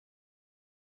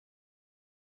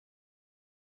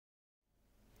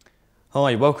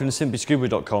Hi, welcome to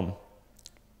simplyscuba.com.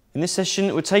 In this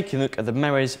session we're taking a look at the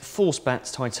Mares Force-Bat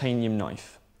titanium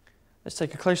knife. Let's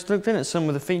take a closer look then at some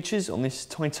of the features on this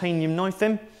titanium knife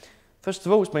then. First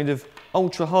of all, it's made of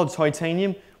ultra hard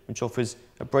titanium, which offers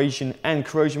abrasion and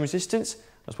corrosion resistance,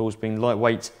 as well as being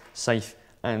lightweight, safe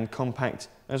and compact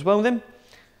as well then.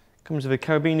 Comes with a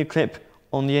carabiner clip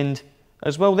on the end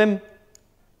as well then.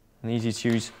 An easy to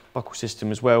use buckle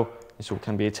system as well. This all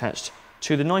can be attached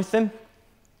to the knife then.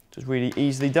 Just really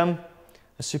easily done.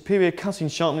 A superior cutting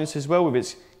sharpness as well with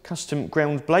its custom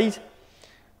ground blade,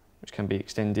 which can be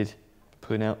extended,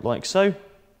 pulling out like so.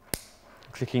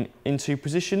 Clicking into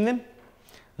position then.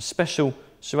 A special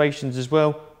serrations as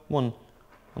well, one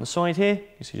on the side here,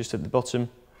 you see just at the bottom,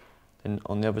 then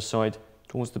on the other side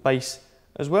towards the base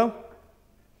as well.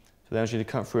 So allows you to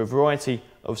cut through a variety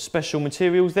of special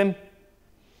materials then.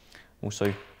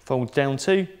 Also folds down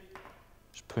too,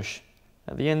 just push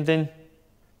at the end then.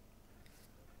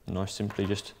 The knife simply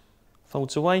just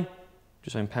folds away,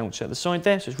 just own pouch at the side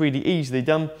there, so it's really easily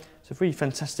done. It's a really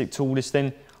fantastic tool this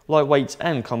then, lightweight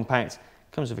and compact,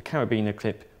 comes with a carabiner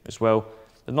clip as well.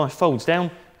 The knife folds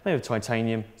down, made of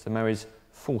titanium, it's the Mares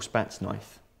Force-Bat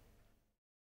knife.